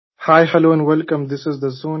Hi, hello, and welcome. This is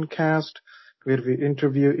the Zonecast, where we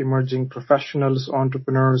interview emerging professionals,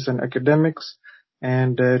 entrepreneurs, and academics.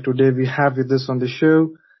 And today we have with us on the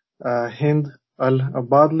show Hind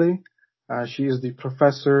Al-Abadleh. She is the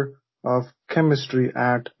professor of chemistry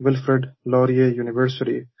at Wilfrid Laurier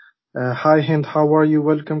University. Hi, Hind. How are you?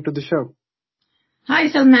 Welcome to the show. Hi,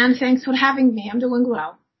 Salman. Thanks for having me. I'm doing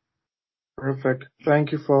well. Perfect.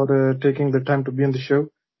 Thank you for taking the time to be on the show.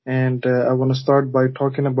 And I want to start by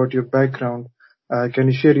talking about your background. Can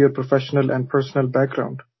you share your professional and personal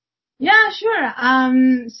background? Yeah, sure.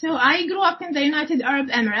 So I grew up in the United Arab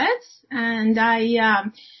Emirates, and I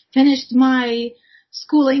finished my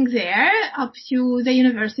schooling there up to the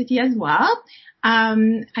university as well.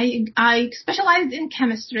 I specialized in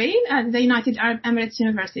chemistry at the United Arab Emirates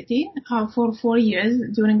University for 4 years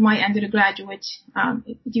during my undergraduate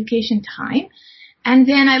education time. And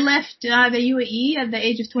then I left the UAE at the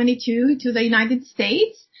age of 22 to the United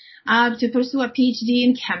States to pursue a PhD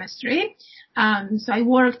in chemistry. So I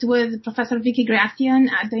worked with Professor Vicky Gracian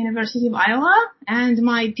at the University of Iowa, and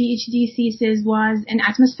my PhD thesis was in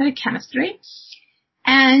atmospheric chemistry.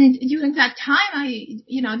 And during that time, I,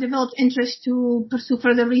 developed interest to pursue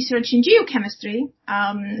further research in geochemistry.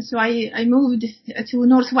 So I moved to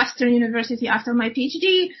Northwestern University after my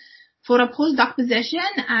PhD for a postdoc position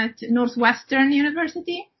at Northwestern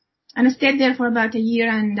University, and I stayed there for about a year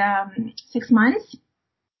and 6 months.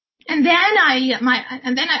 And then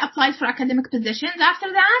I applied for academic positions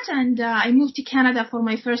after that, and I moved to Canada for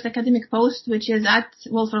my first academic post, which is at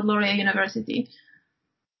Wilfrid Laurier University.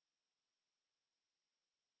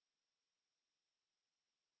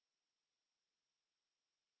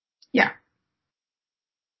 Yeah.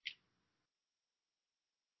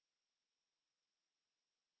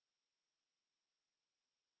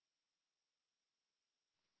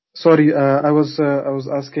 Sorry, I was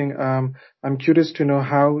asking. I'm curious to know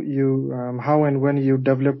how and when you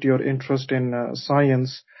developed your interest in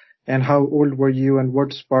science, and how old were you, and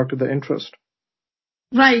what sparked the interest?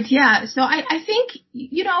 Right, yeah. So I think,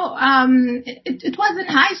 it was in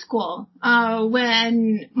high school,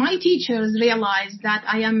 when my teachers realized that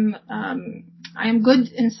I am good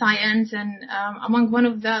in science and, among one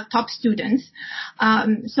of the top students.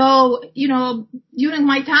 So, during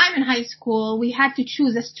my time in high school, we had to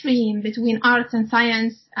choose a stream between arts and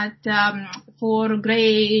science for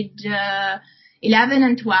grade, 11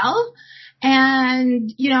 and 12.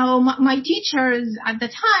 And, my teachers at the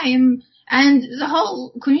time, and the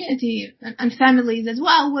whole community and families as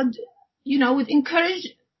well would encourage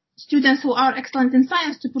students who are excellent in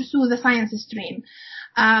science to pursue the science stream.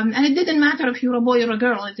 And it didn't matter if you're a boy or a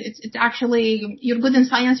girl. It's actually, you're good in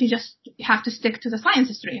science, you just have to stick to the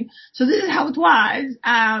science stream. So this is how it was.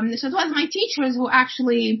 So it was my teachers who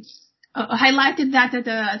actually highlighted that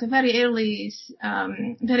at a very early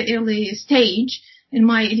stage in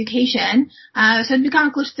my education. So it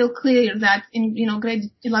became crystal clear that in,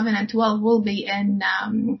 grade 11 and 12 will be in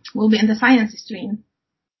the science stream.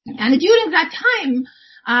 And during that time,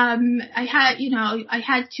 I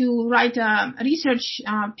had to write a research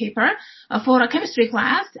paper for a chemistry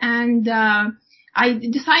class, and I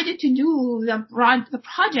decided to do the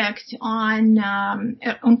project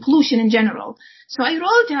on pollution in general. So I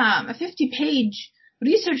wrote a 50-page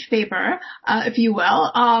research paper, if you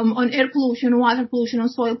will, on air pollution, water pollution, and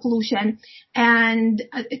soil pollution. And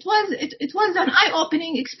it was an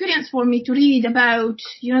eye-opening experience for me to read about,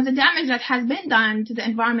 the damage that has been done to the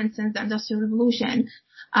environment since the Industrial Revolution.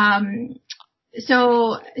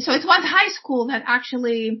 So it was high school that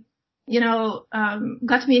actually,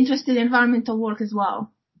 got me interested in environmental work as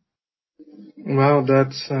well. Wow,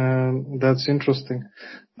 that's interesting.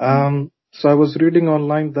 So I was reading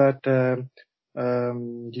online that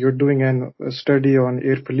you're doing a study on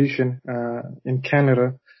air pollution in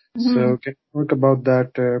Canada. Mm-hmm. So can you talk about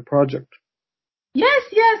that project? Yes.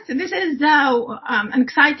 This is an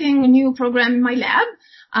exciting new program in my lab.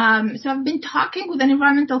 So I've been talking with an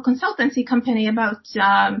environmental consultancy company about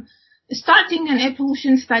starting an air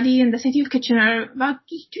pollution study in the city of Kitchener about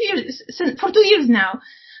 2 years now.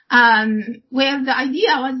 Where the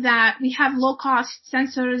idea was that we have low-cost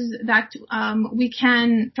sensors that we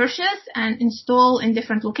can purchase and install in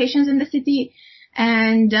different locations in the city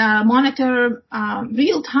and monitor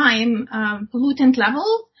real-time pollutant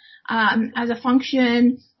levels as a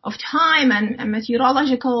function of time and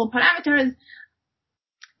meteorological parameters.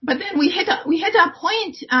 But then we hit a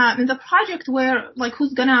point in the project where, like,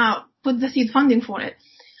 who's gonna put the seed funding for it?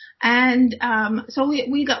 And so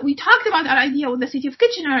we talked about our idea with the city of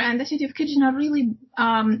Kitchener, and the city of Kitchener really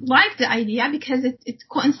liked the idea because it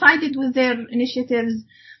coincided with their initiatives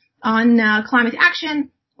on climate action,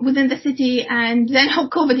 within the city, and then how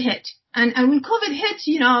COVID hit. And when COVID hit,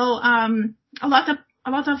 a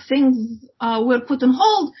lot of things were put on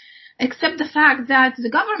hold, except the fact that the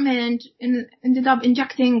government ended up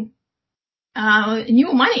injecting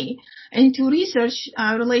new money into research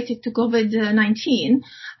related to COVID-19.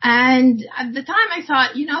 And at the time I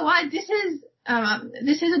thought, you know what, this is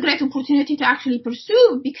a great opportunity to actually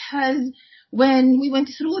pursue, because when we went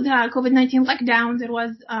through the COVID-19 lockdown, there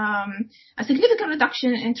was a significant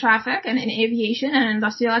reduction in traffic and in aviation and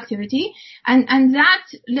industrial activity, and that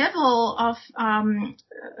level of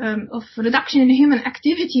reduction in human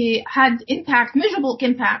activity had measurable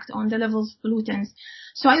impact on the levels of pollutants.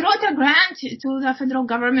 So I wrote a grant to the federal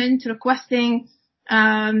government requesting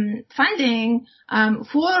funding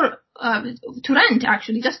to rent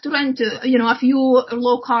a few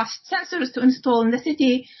low-cost sensors to install in the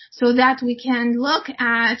city, so that we can look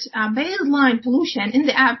at baseline pollution in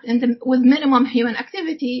the app with minimum human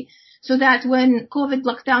activity, so that when COVID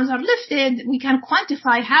lockdowns are lifted, we can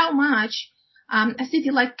quantify how much a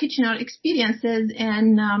city like Kitchener experiences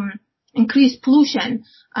in increased pollution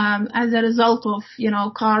as a result of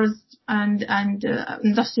cars and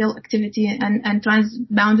industrial activity and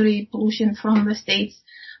transboundary pollution from the states.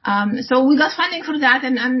 So we got funding for that,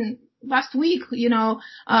 and last week, we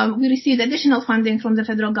received additional funding from the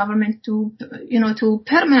federal government to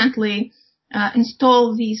permanently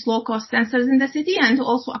install these low-cost sensors in the city, and to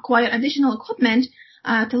also acquire additional equipment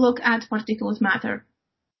to look at particulate matter.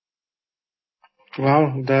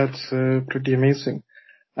 Wow, that's pretty amazing.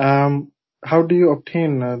 How do you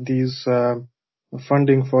obtain these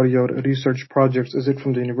funding for your research projects? Is it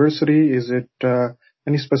from the university? Is it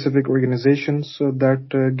any specific organizations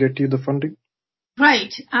that get you the funding?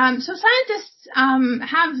 Right. So scientists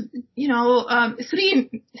have,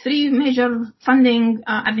 three major funding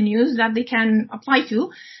avenues that they can apply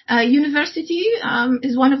to. University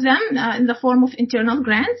is one of them in the form of internal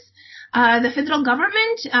grants. The federal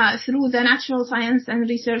government through the Natural Science and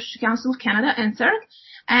Research Council of Canada, NSERC,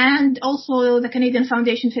 and also the Canadian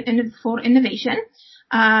Foundation for Innovation.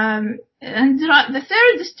 And the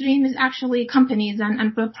third stream is actually companies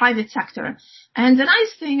and private sector. And the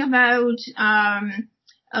nice thing about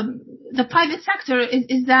the private sector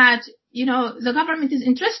is that, the government is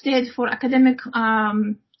interested for academic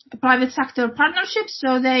private sector partnerships,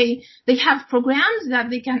 so they have programs that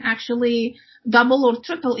they can actually double or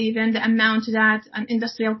triple even the amount that an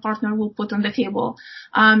industrial partner will put on the table.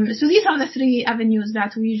 So these are the three avenues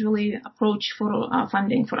that we usually approach for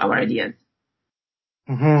funding for our ideas.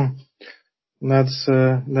 Mm-hmm.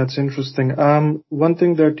 That's interesting. One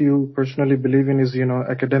thing that you personally believe in is,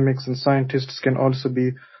 academics and scientists can also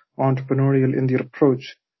be entrepreneurial in their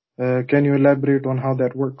approach. Can you elaborate on how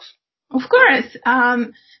that works? Of course.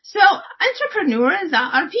 So entrepreneurs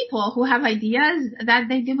are people who have ideas that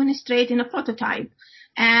they demonstrate in a prototype,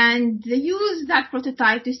 and they use that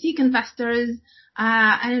prototype to seek investors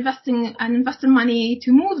and investor money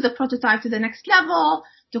to move the prototype to the next level,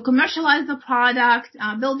 to commercialize the product,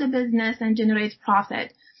 build a business, and generate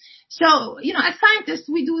profit. So, as scientists,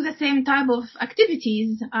 we do the same type of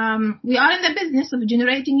activities. We are in the business of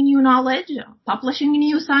generating new knowledge, publishing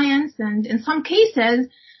new science, and in some cases,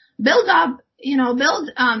 build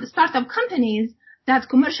startup companies that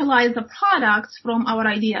commercialize the products from our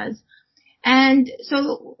ideas. And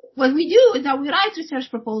so what we do is that we write research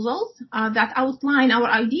proposals that outline our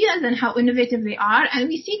ideas and how innovative they are, and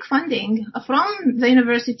we seek funding from the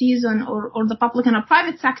universities or the public and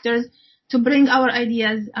private sectors to bring our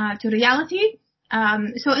ideas to reality.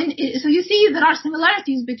 So you see there are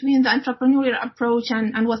similarities between the entrepreneurial approach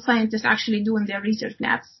and what scientists actually do in their research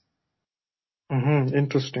labs. Mm-hmm.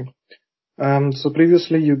 Interesting. So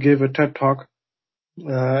previously you gave a TED talk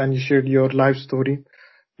and you shared your life story.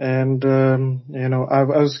 And, I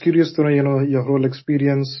was curious to know, your whole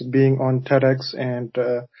experience being on TEDx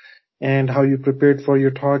and how you prepared for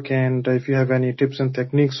your talk, and if you have any tips and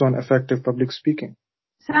techniques on effective public speaking.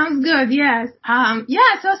 Sounds good. Yes.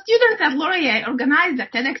 So students at Laurier organized a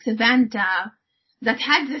TEDx event that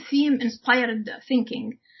had the theme inspired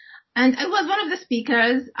thinking. And I was one of the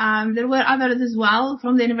speakers. There were others as well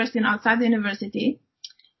from the university and outside the university.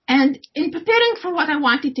 And in preparing for what I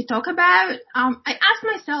wanted to talk about, I asked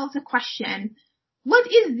myself the question, what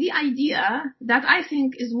is the idea that I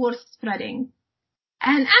think is worth spreading?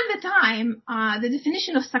 And at the time, the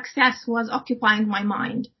definition of success was occupying my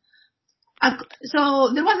mind.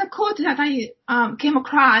 So there was a quote that I came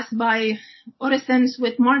across by Orison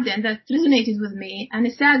Swett-Marden that resonated with me. And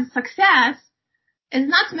it said, success is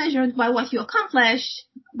not measured by what you accomplish,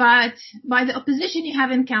 but by the opposition you have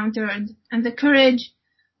encountered and the courage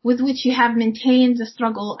with which you have maintained the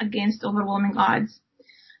struggle against overwhelming odds.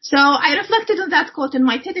 So I reflected on that quote in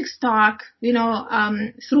my TEDx talk,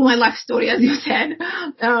 through my life story, as you said.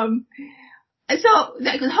 So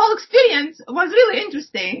the whole experience was really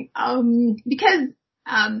interesting, because,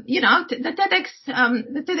 the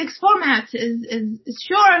TEDx format is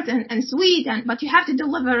short and sweet, but you have to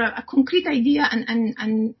deliver a concrete idea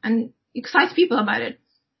and excite people about it.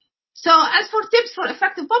 So as for tips for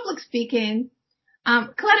effective public speaking,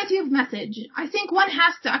 clarity of message. I think one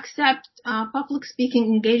has to accept public speaking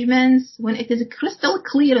engagements when it is crystal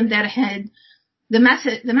clear in their head the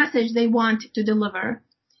message they want to deliver.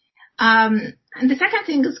 And the second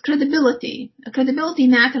thing is credibility. Credibility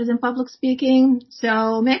matters in public speaking,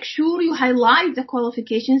 so make sure you highlight the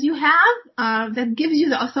qualifications you have that gives you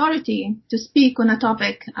the authority to speak on a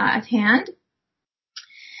topic at hand.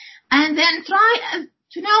 And then try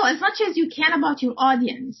to know as much as you can about your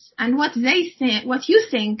audience and what they think, what you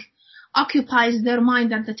think occupies their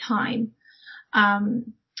mind at the time.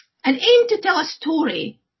 And aim to tell a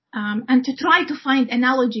story, and to try to find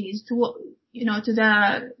analogies to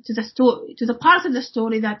the part of the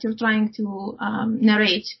story that you're trying to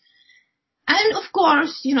narrate. And of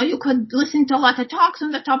course, you could listen to a lot of talks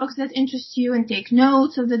on the topics that interest you and take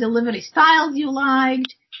notes of the delivery styles you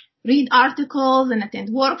liked. Read articles and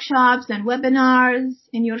attend workshops and webinars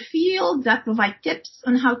in your field that provide tips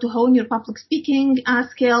on how to hone your public speaking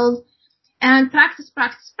skills. And practice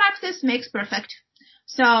makes perfect.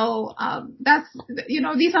 So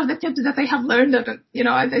these are the tips that I have learned that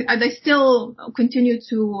I still continue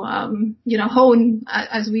to hone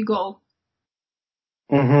as we go.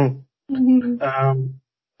 Mm-hmm. Mm-hmm.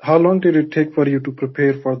 How long did it take for you to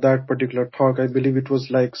prepare for that particular talk? I believe it was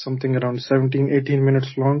like something around 18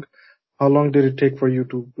 minutes long. How long did it take for you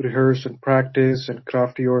to rehearse and practice and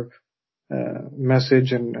craft your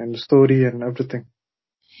message and story and everything?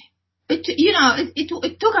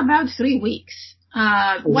 It took about 3 weeks.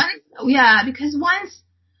 Because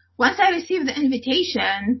once I received the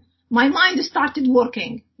invitation, my mind started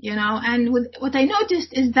working, and what I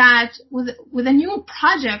noticed is that with a new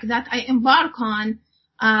project that I embark on,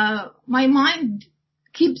 my mind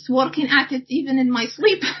keeps working at it even in my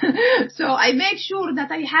sleep. So I make sure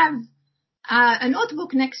that I have a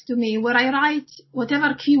notebook next to me where I write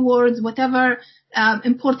whatever keywords, whatever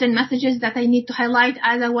important messages that I need to highlight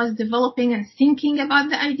as I was developing and thinking about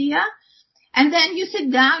the idea. And then you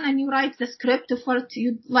sit down and you write the script of what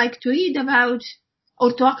you'd like to read about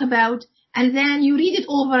or talk about. And then you read it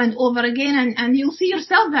over and over again, and you'll see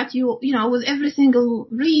yourself that with every single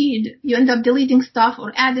read, you end up deleting stuff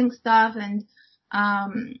or adding stuff. And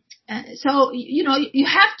so you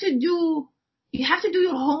have to do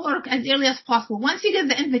your homework as early as possible. Once you get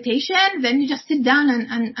the invitation, then you just sit down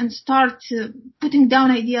and start putting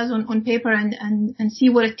down ideas on paper and see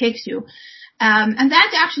where it takes you. And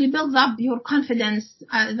that actually builds up your confidence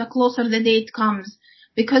the closer the date comes,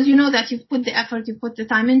 because you know that you've put the effort, you've put the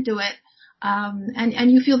time into it,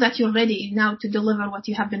 and you feel that you're ready now to deliver what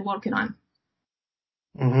you have been working on.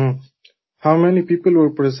 Mm-hmm. How many people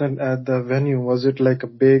were present at the venue? Was it like a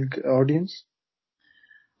big audience?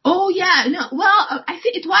 Oh yeah, no. Well, I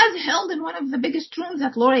think it was held in one of the biggest rooms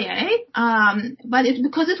at Laurier, but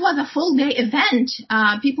because it was a full day event,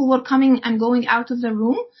 people were coming and going out of the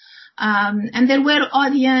room. And there were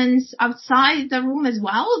audience outside the room as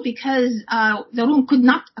well, because the room could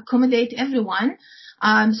not accommodate everyone.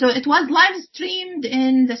 So it was live streamed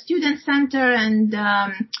in the student center and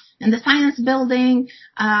in the science building.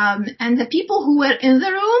 And the people who were in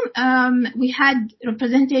the room, we had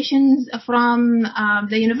representations from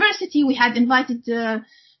the university. We had invited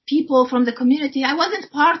people from the community. I wasn't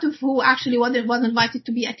part of who actually was invited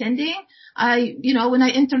to be attending. When I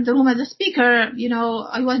entered the room as a speaker,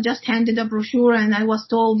 I was just handed a brochure and I was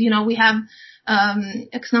told, we have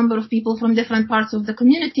X number of people from different parts of the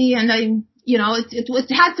community, and it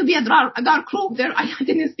had to be a dark room there. I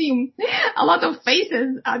didn't see a lot of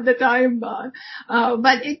faces at the time, but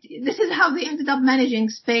this is how they ended up managing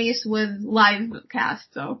space with live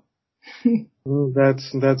cast. So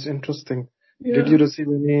that's interesting. Yeah. Did you receive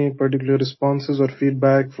any particular responses or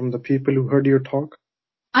feedback from the people who heard your talk?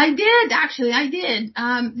 I did.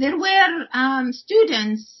 There were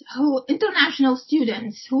international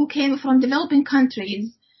students who came from developing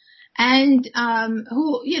countries, and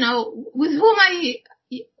with whom I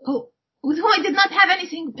did not have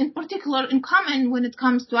anything in particular in common when it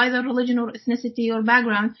comes to either religion or ethnicity or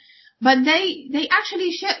background. But they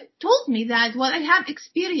actually told me that what I have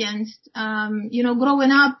experienced,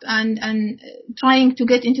 growing up and trying to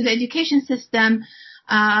get into the education system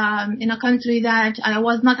in a country that I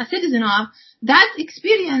was not a citizen of, that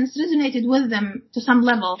experience resonated with them to some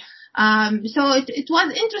level. So it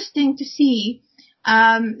was interesting to see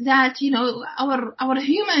that, our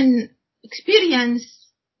human experience,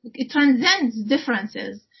 it transcends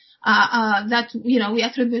differences, that, we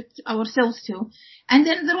attribute ourselves to. And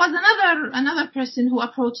then there was another person who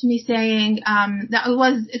approached me saying, that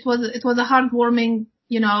it was a heartwarming,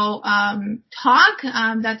 talk,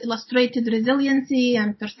 that illustrated resiliency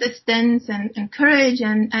and persistence and courage,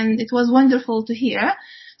 and it was wonderful to hear.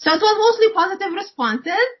 So it was mostly positive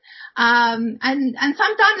responses. And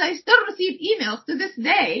sometimes I still receive emails to this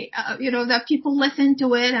day, that people listened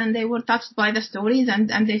to it and they were touched by the stories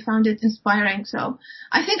and they found it inspiring. So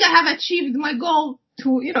I think I have achieved my goal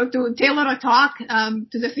to tailor a talk,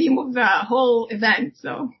 to the theme of the whole event.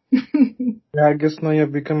 So. Yeah, I guess now you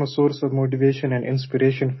have become a source of motivation and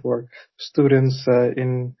inspiration for students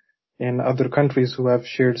in other countries who have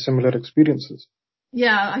shared similar experiences.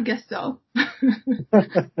 Yeah, I guess so.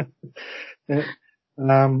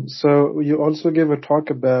 So you also gave a talk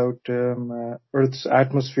about Earth's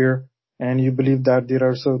atmosphere, and you believe that there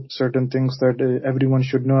are certain things that everyone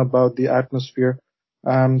should know about the atmosphere.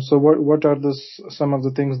 So what are some of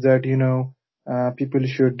the things that people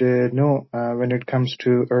should know when it comes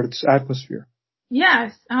to Earth's atmosphere?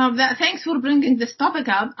 Yes, thanks for bringing this topic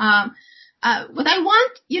up. What I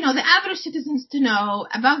want, the average citizens to know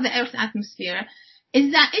about the Earth's atmosphere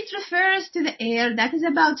is that it refers to the air that is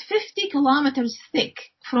about 50 kilometers thick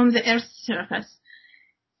from the Earth's surface.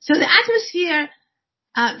 So the atmosphere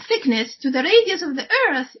thickness to the radius of the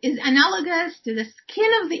Earth is analogous to the skin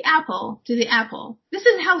of the apple to the apple. This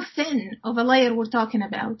is how thin of a layer we're talking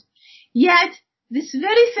about. Yet, this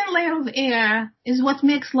very thin layer of air is what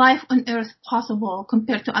makes life on Earth possible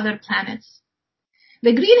compared to other planets.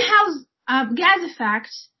 The greenhouse gas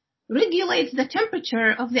effect regulates the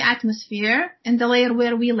temperature of the atmosphere in the layer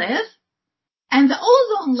where we live, and the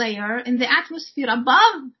ozone layer in the atmosphere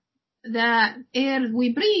above the air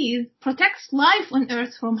we breathe protects life on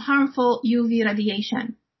Earth from harmful UV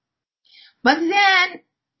radiation. But then,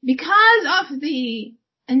 because of the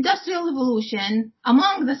Industrial Revolution,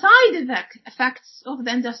 among the side effects of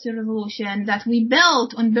the Industrial Revolution that we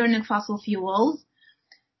built on burning fossil fuels,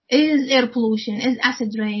 is air pollution, is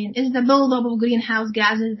acid rain, is the buildup of greenhouse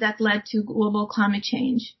gases that led to global climate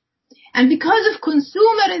change. And because of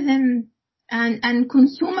consumerism and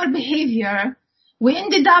consumer behavior, we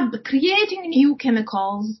ended up creating new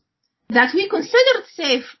chemicals that we considered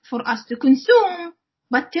safe for us to consume,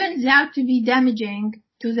 but turns out to be damaging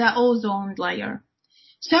to the ozone layer.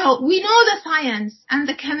 So we know the science and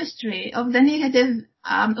the chemistry of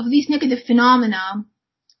of these negative phenomena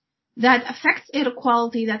that affects air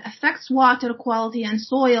quality, that affects water quality and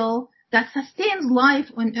soil, that sustains life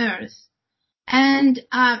on Earth. And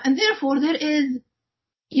therefore there is,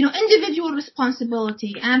 individual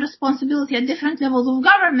responsibility and responsibility at different levels of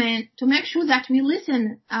government to make sure that we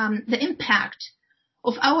listen, the impact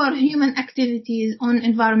of our human activities on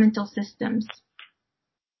environmental systems.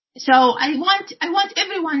 So I want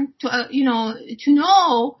everyone to, to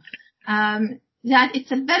know, that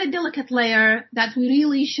it's a very delicate layer that we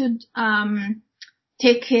really should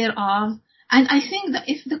take care of. And I think that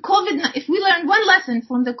if we learn one lesson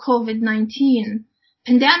from the COVID-19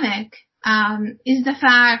 pandemic, is the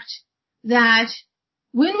fact that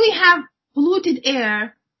when we have polluted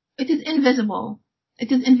air, it is invisible.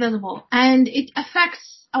 It is invisible, and it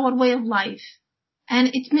affects our way of life, and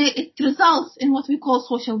it results in what we call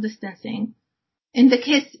social distancing. In the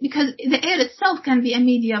case, because the air itself can be a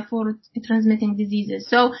media for transmitting diseases.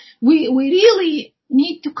 So we really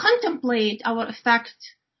need to contemplate our effect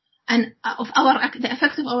and the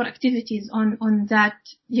effect of our activities on that,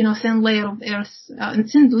 thin layer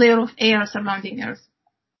of air surrounding Earth.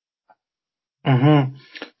 Mm-hmm.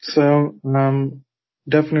 So,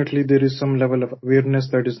 definitely there is some level of awareness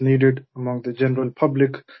that is needed among the general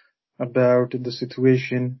public about the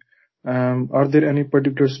situation. Are there any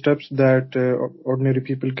particular steps that ordinary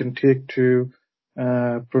people can take to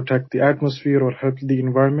protect the atmosphere or help the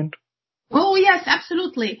environment? Oh, yes,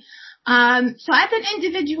 absolutely. So at an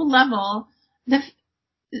individual level,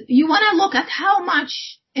 you want to look at how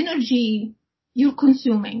much energy you're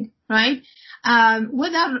consuming, right?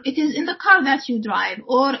 Whether it is in the car that you drive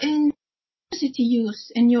or in electricity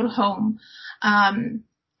use in your home. And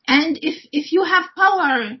if you have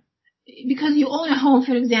power, because you own a home,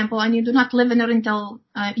 for example, and you do not live in a rental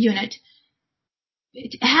unit,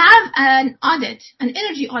 have an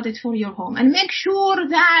energy audit for your home, and make sure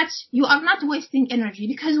that you are not wasting energy,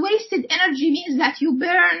 because wasted energy means that you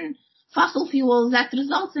burn fossil fuels that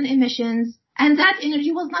results in emissions, and that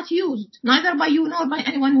energy was not used, neither by you nor by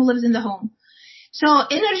anyone who lives in the home. So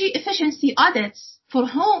energy efficiency audits for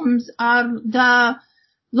homes are the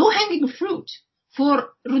low-hanging fruit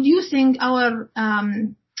for reducing our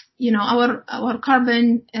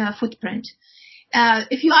carbon footprint.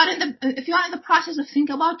 If you are in the process of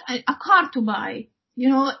thinking about a car to buy,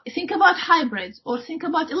 think about hybrids or think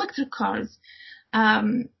about electric cars,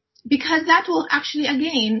 because that will actually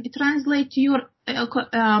again translate to your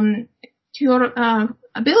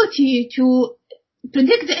ability to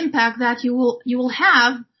predict the impact that you will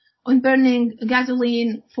have on burning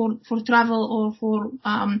gasoline for travel or for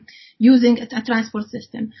using a transport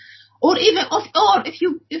system. Or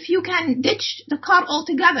if you can ditch the car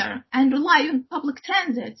altogether and rely on public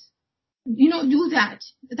transit, do that.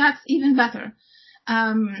 That's even better.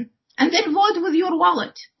 And then vote with your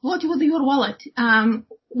wallet. Where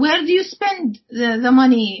do you spend the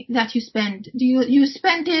money that you spend? Do you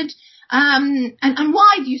spend it, and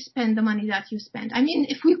why do you spend the money that you spend? I mean,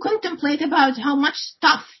 if we contemplate about how much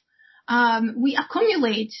stuff we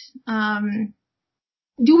accumulate,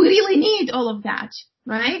 do we really need all of that,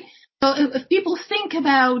 right? So if people think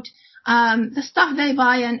about the stuff they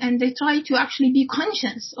buy and they try to actually be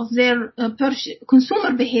conscious of their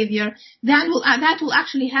consumer behavior, that will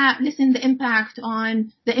actually lessen the impact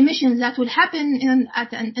on the emissions that will happen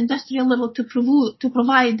at an industrial level to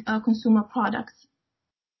provide consumer products.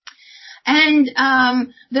 And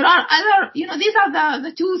there are other, these are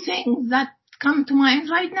the two things that come to mind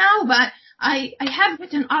right now, but I have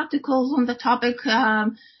written articles on the topic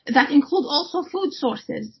that include also food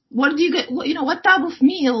sources. What do you get? What type of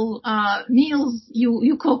meals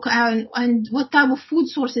you cook, and what type of food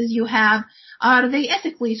sources you have? Are they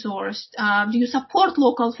ethically sourced? Do you support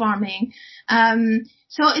local farming?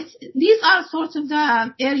 So these are sorts of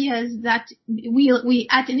the areas that we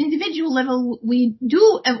at an individual level we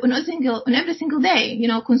do on every single day.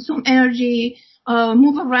 Consume energy,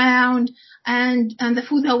 move around, and the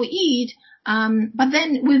food that we eat. But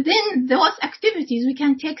then within those activities, we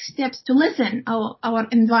can take steps to lessen our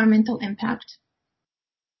environmental impact.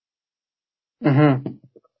 Mm-hmm.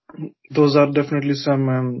 Those are definitely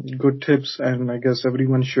some good tips, and I guess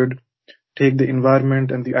everyone should take the environment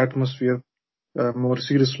and the atmosphere more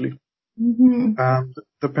seriously. Mm-hmm.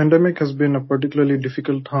 The pandemic has been a particularly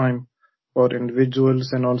difficult time for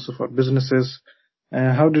individuals and also for businesses.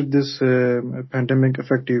 How did this pandemic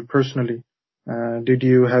affect you personally? Did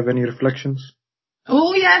you have any reflections?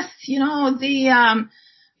 Oh yes, when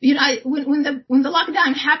the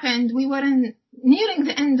lockdown happened, we were nearing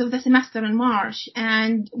the end of the semester in March,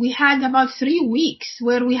 and we had about 3 weeks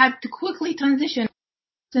where we had to quickly transition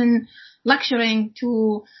from lecturing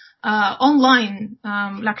to online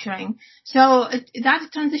lecturing. So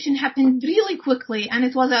that transition happened really quickly, and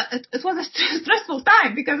it was a stressful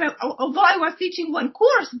time because although I was teaching one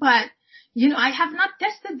course, but I have not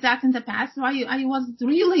tested that in the past, so I was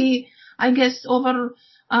really, I guess,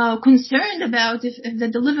 concerned about if the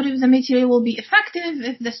delivery of the material will be effective,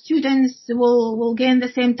 if the students will gain the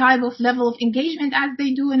same type of level of engagement as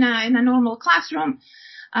they do in a normal classroom.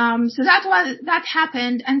 So that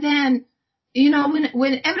happened, and then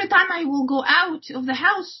when every time I will go out of the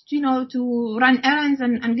house, to run errands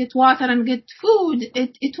and get water and get food,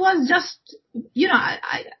 it was just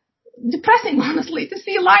depressing, honestly, to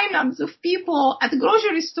see lineups of people at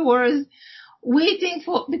grocery stores waiting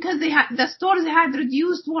because the stores had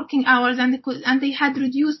reduced working hours and they had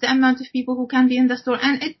reduced the amount of people who can be in the store,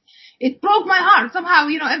 and it broke my heart somehow.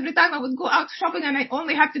 Every time I would go out shopping, and I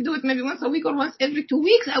only have to do it maybe once a week or once every 2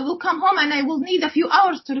 weeks, I will come home and I will need a few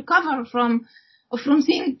hours to recover from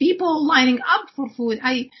seeing people lining up for food.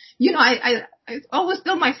 I always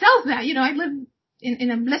tell myself that I live in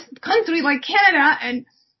a blessed country like Canada, and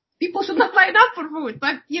people should not line up for food.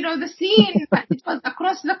 But, the scene, it was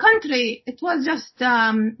across the country. It was just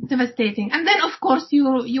devastating. And then, of course,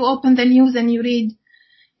 you open the news and you read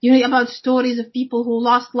about stories of people who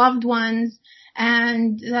lost loved ones,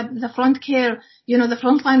 and the the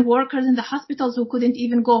frontline workers in the hospitals who couldn't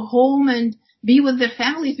even go home and be with their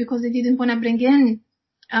families because they didn't want to bring in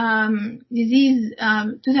disease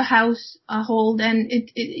to the household. And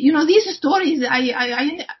these stories,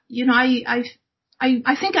 I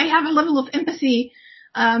think I have a level of empathy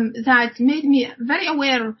that made me very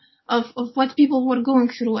aware of what people were going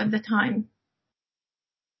through at the time.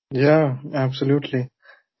 Yeah, absolutely.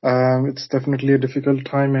 It's definitely a difficult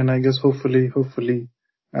time, and I guess hopefully,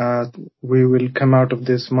 we will come out of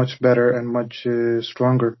this much better and much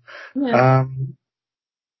stronger. Yeah.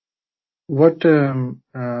 What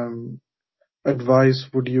advice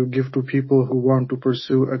would you give to people who want to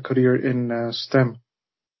pursue a career in STEM?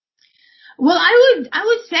 Well, I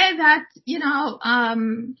would say that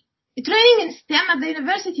training in STEM at the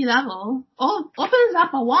university level opens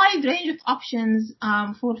up a wide range of options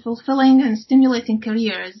for fulfilling and stimulating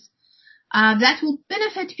careers. that will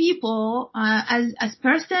benefit people as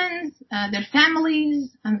persons, their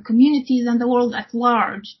families, and communities, and the world at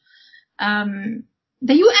large.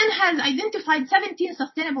 The UN has identified 17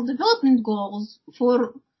 sustainable development goals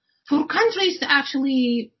for countries to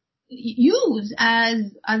actually use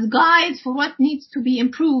as guides for what needs to be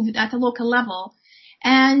improved at a local level.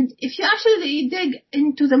 And if you actually dig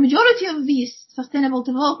into the majority of these sustainable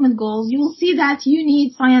development goals, you will see that you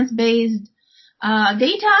need science-based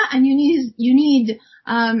data, and you need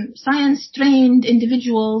science-trained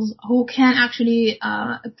individuals who can actually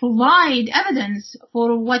provide evidence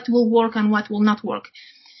for what will work and what will not work.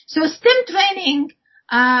 So STEM training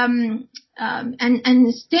and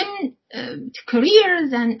STEM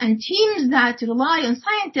careers and teams that rely on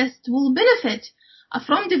scientists will benefit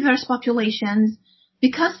from diverse populations,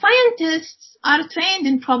 because scientists are trained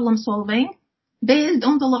in problem solving based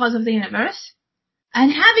on the laws of the universe,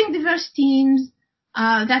 and having diverse teams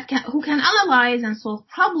who can analyze and solve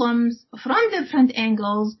problems from different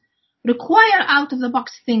angles require out of the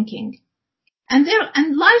box thinking. And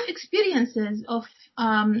life experiences of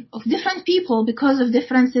different people, because of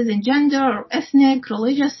differences in gender or ethnic,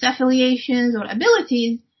 religious affiliations or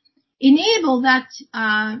abilities, enable that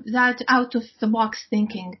out of the box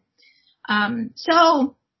thinking.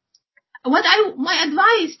 So my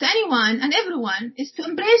advice to anyone and everyone is to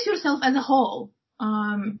embrace yourself as a whole,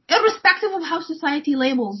 irrespective of how society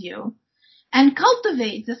labels you, and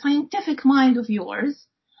cultivate the scientific mind of yours,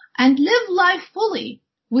 and live life fully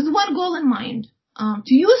with one goal in mind,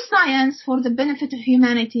 to use science for the benefit of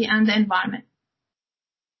humanity and the environment.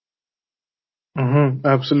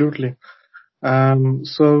 Absolutely.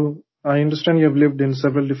 So I understand you have lived in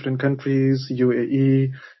several different countries,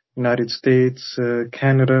 UAE, United States,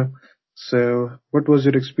 Canada. So what was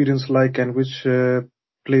your experience like, and which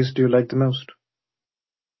place do you like the most?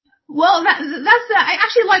 Well, I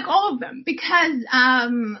actually like all of them, because I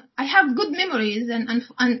have good memories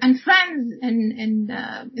and friends in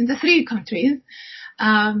the three countries.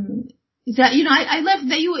 I left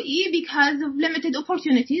the UAE because of limited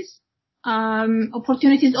opportunities.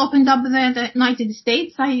 Opportunities opened up in the United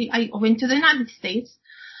States. I went to the United States,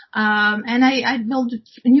 and I built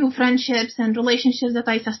new friendships and relationships that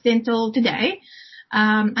I sustain till today.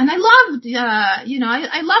 And I loved,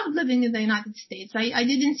 I loved living in the United States. I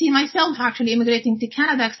didn't see myself actually immigrating to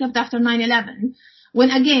Canada except after 9/11, when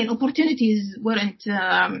again opportunities weren't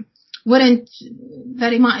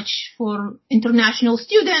very much for international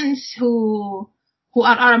students who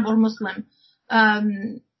are Arab or Muslim.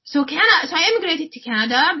 So I immigrated to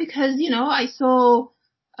Canada because, I saw,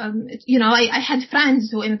 I had friends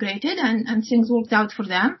who immigrated and things worked out for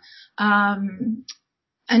them. And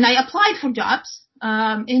I applied for jobs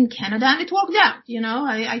in Canada, and it worked out.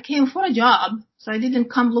 I came for a job, so I didn't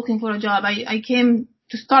come looking for a job. I came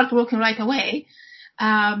to start working right away.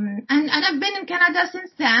 And I've been in Canada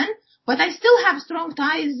since then, but I still have strong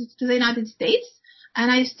ties to the United States,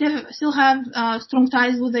 and I still have strong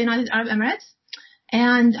ties with the United Arab Emirates.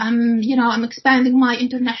 And I'm expanding my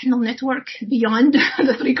international network beyond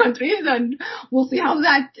the three countries, and we'll see how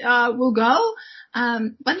that will go.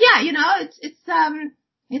 But yeah,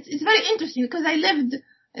 it's very interesting, because I lived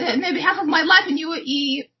maybe half of my life in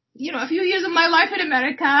UAE, a few years of my life in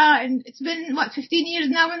America, and it's been 15 years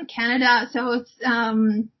now in Canada. So it's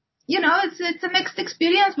it's a mixed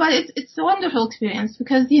experience, but it's a wonderful experience,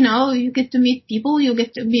 because you get to meet people, you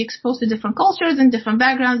get to be exposed to different cultures and different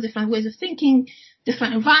backgrounds, different ways of thinking,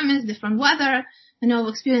 different environments, different weather,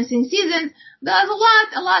 experiencing seasons. There's a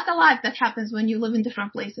lot that happens when you live in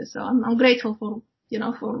different places. So I'm grateful for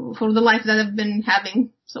for the life that I've been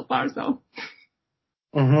having so far. So.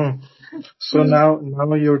 So now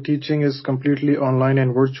your teaching is completely online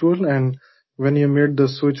and virtual. And when you made the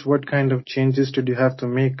switch, what kind of changes did you have to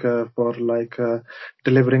make for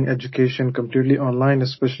delivering education completely online,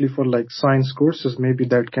 especially for science courses? Maybe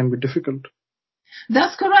that can be difficult.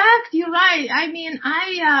 That's correct. You're right. I mean,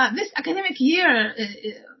 this academic year,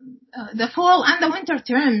 the fall and the winter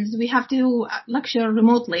terms, we have to lecture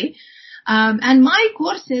remotely. And my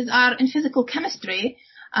courses are in physical chemistry,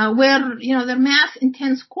 where, they're math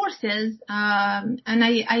intense courses. And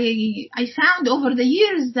I found over the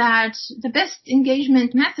years that the best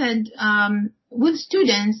engagement method, with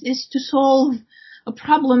students is to solve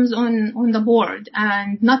problems on the board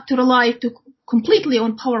and not to rely completely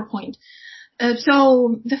on PowerPoint.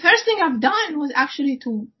 So the first thing I've done was actually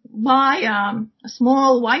to buy a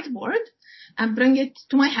small whiteboard and bring it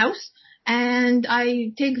to my house. And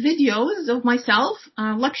I take videos of myself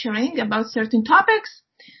lecturing about certain topics,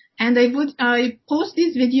 and I post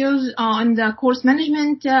these videos on the course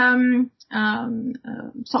management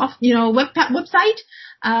website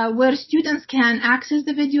where students can access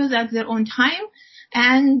the videos at their own time.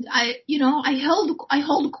 And I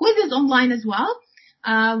hold quizzes online as well,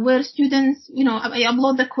 where students, I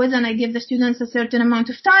upload the quiz and I give the students a certain amount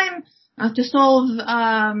of time to solve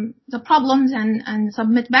the problems and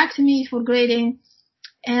submit back to me for grading.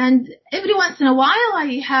 And every once in a while,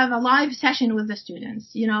 I have a live session with the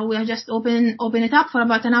students. We just open it up for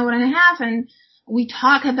about an hour and a half, and we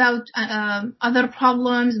talk about other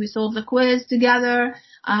problems. We solve the quiz together.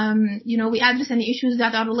 We address any issues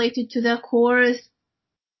that are related to the course.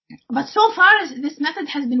 But so far, this method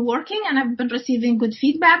has been working, and I've been receiving good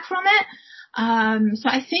feedback from it. So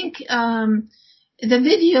I think the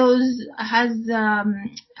videos has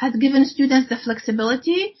given students the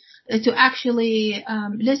flexibility to actually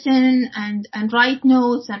listen and write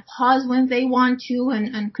notes and pause when they want to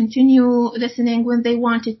and continue listening when they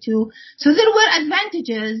wanted to. So there were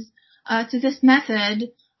advantages to this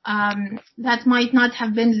method that might not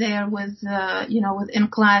have been there with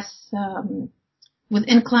in-class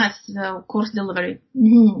course delivery.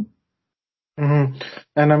 Mm-hmm. Mm-hmm.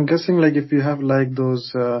 And I'm guessing if you have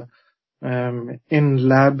those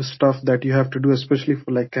in-lab stuff that you have to do, especially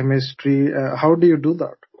for chemistry, how do you do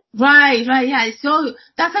that? Right, yeah. So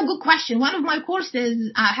that's a good question. One of my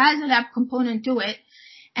courses has a lab component to it,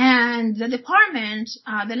 and the department,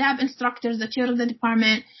 the lab instructors, the chair of the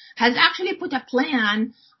department, has actually put a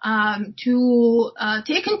plan to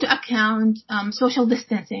take into account social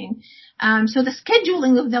distancing. So the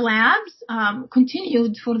scheduling of the labs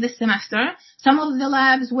continued for this semester. Some of the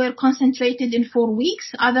labs were concentrated in 4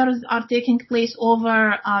 weeks. Others are taking place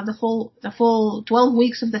over the full 12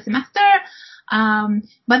 weeks of the semester.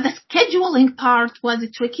 But the scheduling part was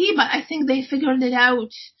tricky, but I think they figured it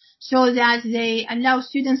out so that they allow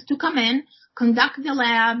students to come in, conduct the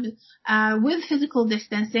lab with physical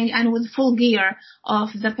distancing and with full gear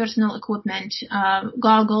of the personal equipment,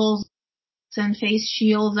 goggles and face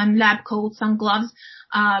shields and lab coats and gloves.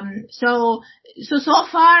 So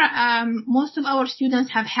far, most of our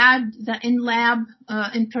students have had the in-lab,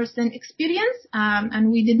 in-person experience,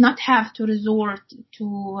 and we did not have to resort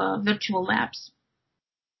to virtual labs.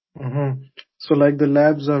 Mm-hmm. So the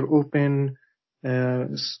labs are open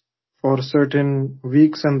for certain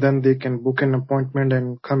weeks, and then they can book an appointment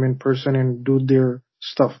and come in person and do their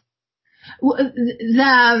stuff.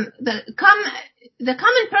 The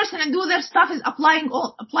come in person and do their stuff is applied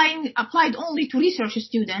only to research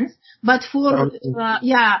students, but for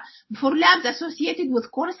labs associated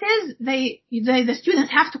with courses, the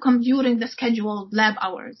students have to come during the scheduled lab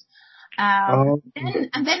hours.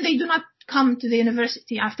 Then they do not come to the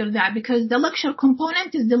university after that because the lecture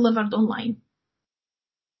component is delivered online.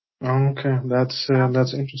 Okay, that's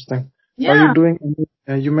interesting. Yeah. Are you doing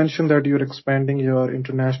you mentioned that you're expanding your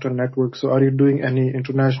international network, so are you doing any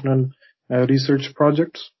international research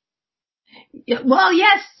projects? Well,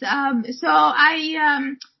 yes. So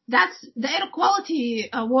that's the air quality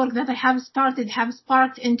work that I have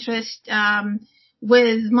sparked interest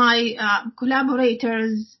with my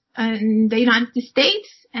collaborators in the United States,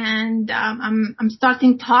 and I'm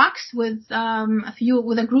starting talks with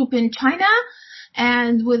a group in China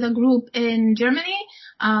and with a group in Germany.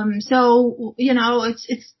 So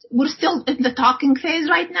we're still in the talking phase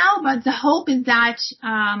right now, but the hope is that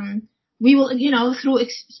we will, through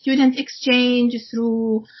student exchange,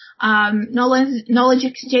 through knowledge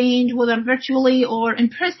exchange, whether virtually or in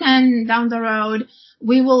person down the road,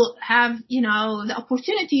 we will have, the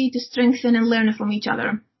opportunity to strengthen and learn from each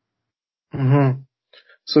other. Mm-hmm.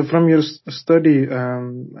 So from your study,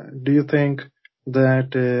 do you think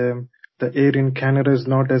that the air in Canada is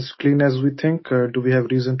not as clean as we think? Do we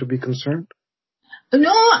have reason to be concerned?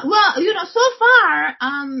 No, well, so far,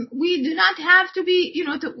 we do not have to be,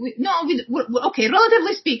 okay,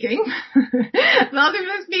 relatively speaking,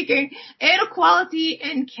 air quality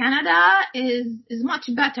in Canada is much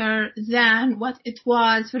better than what it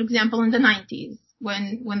was, for example, in the 90s,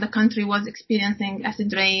 when the country was experiencing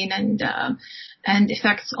acid rain and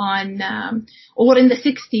effects on, or in the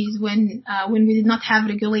 60s when we did not have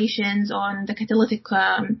regulations on the catalytic,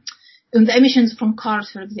 on the emissions from cars,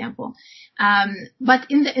 for example. But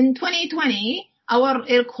in 2020, our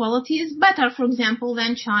air quality is better, for example,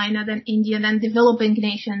 than China, than India, than developing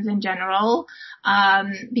nations in general,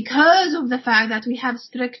 because of the fact that we have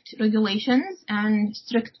strict regulations and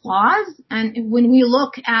strict laws. And when we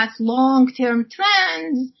look at long-term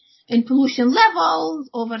trends in pollution levels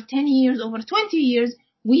over 10 years, over 20 years,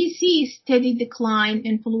 we see steady decline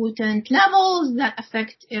in pollutant levels that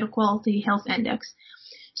affect air quality health index.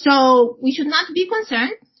 So we should not be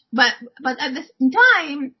concerned, but at the same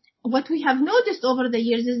time, what we have noticed over the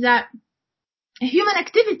years is that human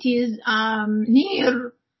activities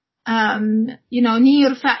near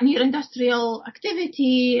near industrial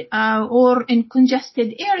activity, or in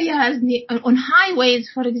congested areas, on highways,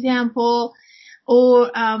 for example, or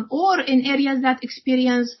in areas that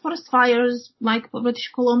experience forest fires like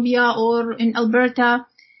British Columbia or in Alberta,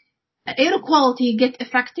 air quality get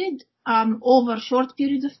affected over short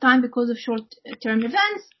periods of time because of short-term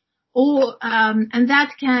events, or and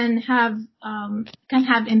that can have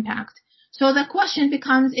impact. So the question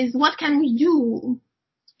becomes: is what can we do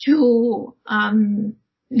to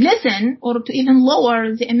lessen or to even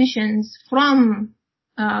lower the emissions from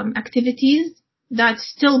activities that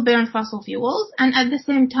still burn fossil fuels, and at the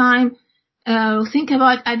same time think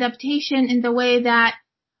about adaptation in the way that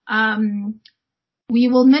we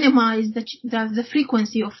will minimize the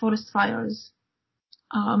frequency of forest fires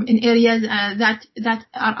in areas that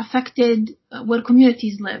are affected, where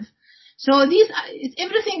communities live. So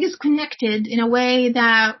everything is connected in a way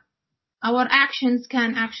that our actions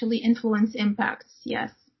can actually influence impacts.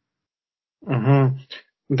 Yes. Mm-hmm.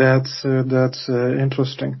 That's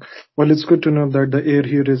interesting. Well, it's good to know that the air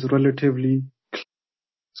here is relatively,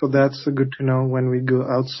 so that's good to know when we go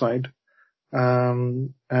outside,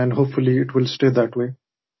 and hopefully it will stay that way.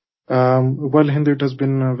 Well, Hind, it has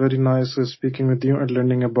been very nice speaking with you and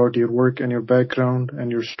learning about your work and your background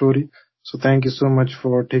and your story. So thank you so much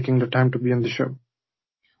for taking the time to be on the show.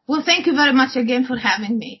 Well, thank you very much again for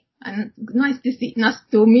having me, and nice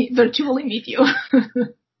to virtually meet you.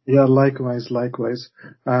 Yeah, likewise.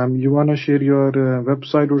 You want to share your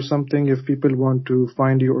website or something if people want to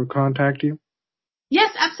find you or contact you?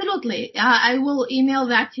 Yes, absolutely. I will email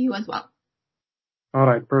that to you as well. All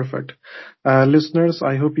right, perfect. Listeners,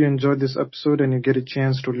 I hope you enjoyed this episode and you get a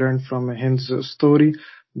chance to learn from Hind's story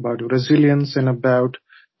about resilience and about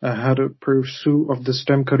her pursue of the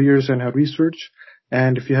STEM careers and her research.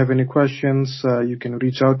 And if you have any questions, you can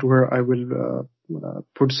reach out to her. I will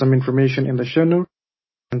put some information in the show notes.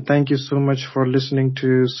 And thank you so much for listening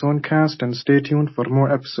to Zonecast, and stay tuned for more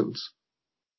episodes.